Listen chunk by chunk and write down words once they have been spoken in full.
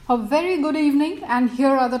A very good evening, and here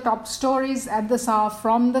are the top stories at this hour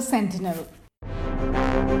from the Sentinel.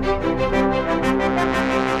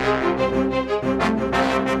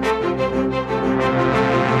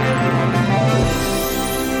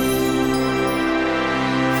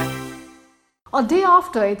 A day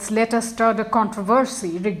after its letter stirred a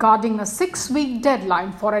controversy regarding a 6-week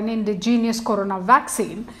deadline for an indigenous corona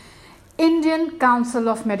vaccine, Indian Council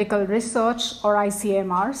of Medical Research, or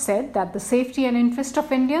ICMR, said that the safety and interest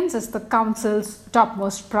of Indians is the Council's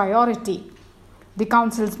topmost priority. The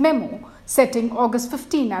Council's memo, setting August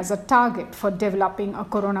 15 as a target for developing a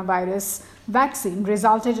coronavirus vaccine,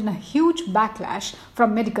 resulted in a huge backlash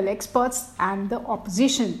from medical experts and the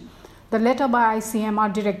opposition. The letter by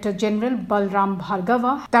ICMR Director General Balram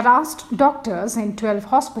Bhargava that asked doctors in 12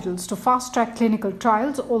 hospitals to fast-track clinical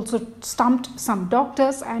trials also stumped some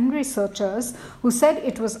doctors and researchers who said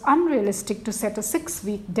it was unrealistic to set a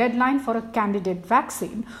 6-week deadline for a candidate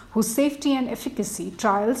vaccine whose safety and efficacy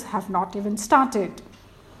trials have not even started.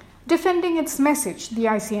 Defending its message, the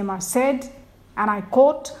ICMR said, and I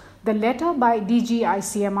quote, "The letter by DG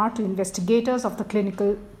ICMR to investigators of the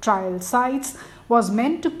clinical trial sites was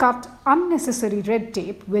meant to cut unnecessary red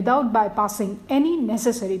tape without bypassing any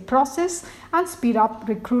necessary process and speed up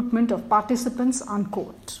recruitment of participants,"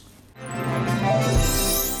 unquote.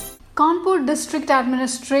 Kanpur District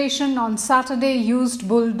Administration on Saturday used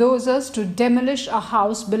bulldozers to demolish a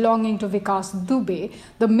house belonging to Vikas Dubey,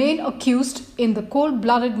 the main accused in the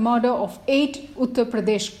cold-blooded murder of 8 Uttar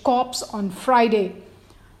Pradesh cops on Friday.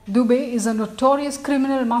 Dubey is a notorious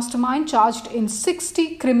criminal mastermind charged in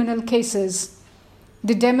 60 criminal cases.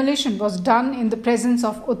 The demolition was done in the presence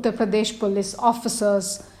of Uttar Pradesh police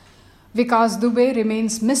officers. Vikas Dubey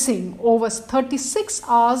remains missing over 36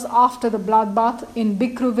 hours after the bloodbath in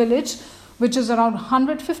Bikru village, which is around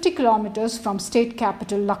 150 kilometers from state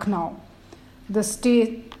capital Lucknow.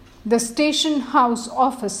 The station house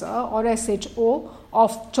officer, or SHO,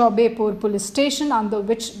 of Chaubepur police station, under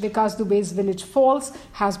which Vikas Dubey's village falls,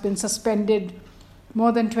 has been suspended.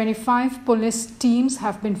 More than 25 police teams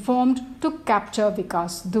have been formed to capture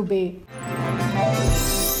Vikas Dubey.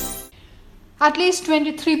 At least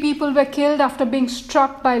 23 people were killed after being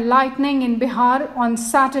struck by lightning in Bihar on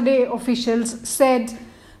Saturday, officials said.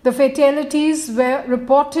 The fatalities were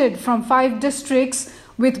reported from 5 districts,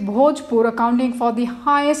 with Bhojpur accounting for the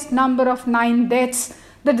highest number of 9 deaths,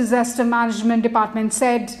 the Disaster Management Department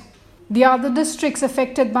said. The other districts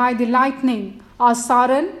affected by the lightning are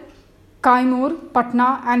Saran, Kaimur,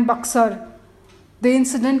 Patna and Buxar. The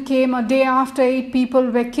incident came a day after 8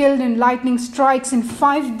 people were killed in lightning strikes in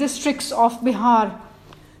 5 districts of Bihar.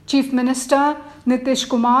 Chief Minister Nitish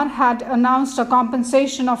Kumar had announced a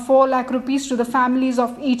compensation of 4 lakh rupees to the families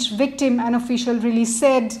of each victim, an official release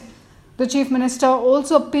said. The Chief Minister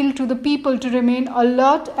also appealed to the people to remain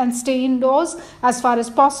alert and stay indoors as far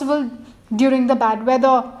as possible during the bad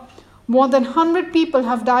weather. More than 100 people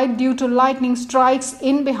have died due to lightning strikes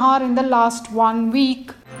in Bihar in the last 1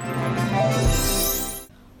 week.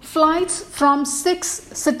 Flights from 6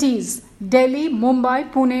 cities, Delhi,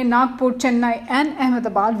 Mumbai, Pune, Nagpur, Chennai and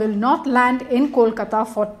Ahmedabad, will not land in Kolkata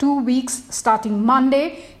for 2 weeks starting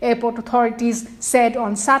Monday, airport authorities said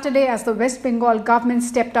on Saturday, as the West Bengal government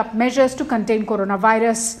stepped up measures to contain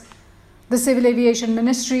coronavirus. The Civil Aviation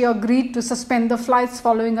Ministry agreed to suspend the flights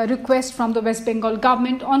following a request from the West Bengal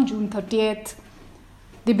government on June 30th.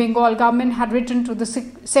 The Bengal government had written to the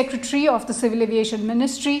Secretary of the Civil Aviation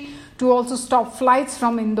Ministry to also stop flights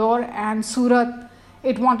from Indore and Surat.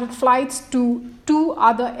 It wanted flights to 2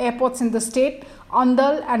 other airports in the state,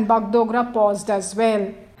 Andal and Bagdogra, paused as well.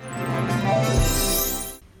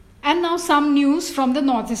 And now some news from the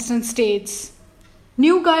northeastern states.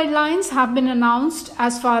 New guidelines have been announced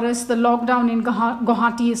as far as the lockdown in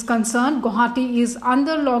Guwahati is concerned. Guwahati is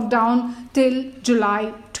under lockdown till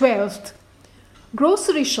July 12th.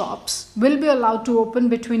 Grocery shops will be allowed to open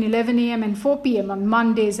between 11 a.m. and 4 p.m. on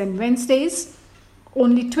Mondays and Wednesdays.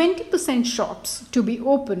 Only 20% shops to be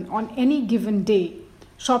open on any given day.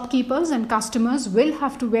 Shopkeepers and customers will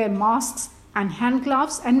have to wear masks and hand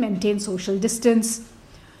gloves and maintain social distance.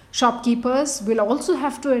 Shopkeepers will also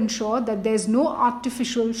have to ensure that there is no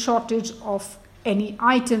artificial shortage of any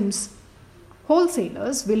items.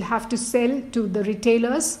 Wholesalers will have to sell to the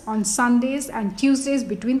retailers on Sundays and Tuesdays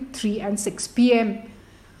between 3 and 6 p.m.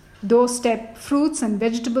 Doorstep fruits and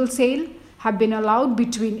vegetable sale have been allowed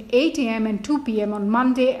between 8 a.m. and 2 p.m. on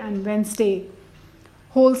Monday and Wednesday.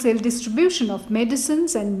 Wholesale distribution of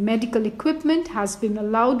medicines and medical equipment has been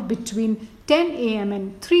allowed between 10 a.m.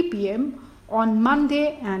 and 3 p.m. on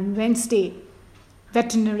Monday and Wednesday.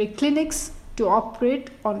 Veterinary clinics to operate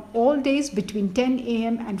on all days between 10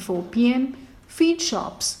 a.m. and 4 p.m. Feed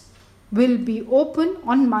shops will be open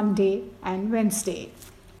on Monday and Wednesday.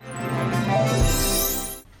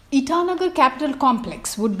 Itanagar Capital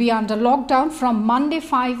Complex would be under lockdown from Monday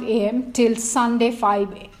 5 a.m. till Sunday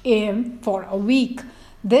 5 a.m. for a week.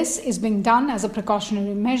 This is being done as a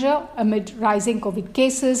precautionary measure amid rising COVID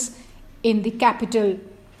cases in the capital.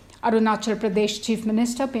 Arunachal Pradesh Chief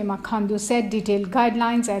Minister Pema Khandu said detailed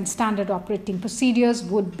guidelines and standard operating procedures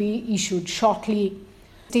would be issued shortly.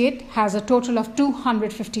 The state has a total of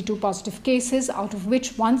 252 positive cases, out of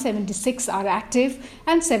which 176 are active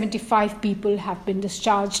and 75 people have been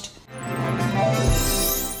discharged.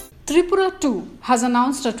 Tripura too has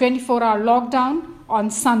announced a 24-hour lockdown on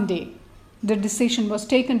Sunday. The decision was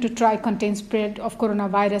taken to try contain spread of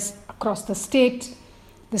coronavirus across the state.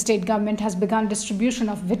 The state government has begun distribution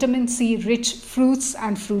of vitamin C rich fruits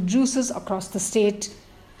and fruit juices across the state.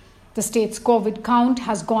 The state's COVID count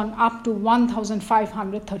has gone up to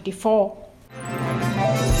 1,534.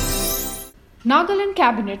 Nagaland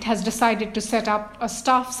Cabinet has decided to set up a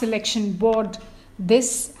staff selection board.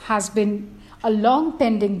 This has been a long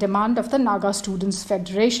pending demand of the Naga Students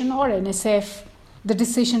Federation or NSF. The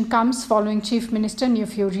decision comes following Chief Minister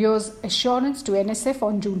Neufeu Rio's assurance to NSF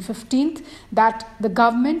on June 15th that the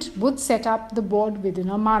government would set up the board within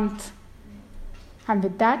a month. And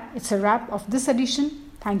with that, it's a wrap of this edition.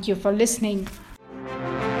 Thank you for listening.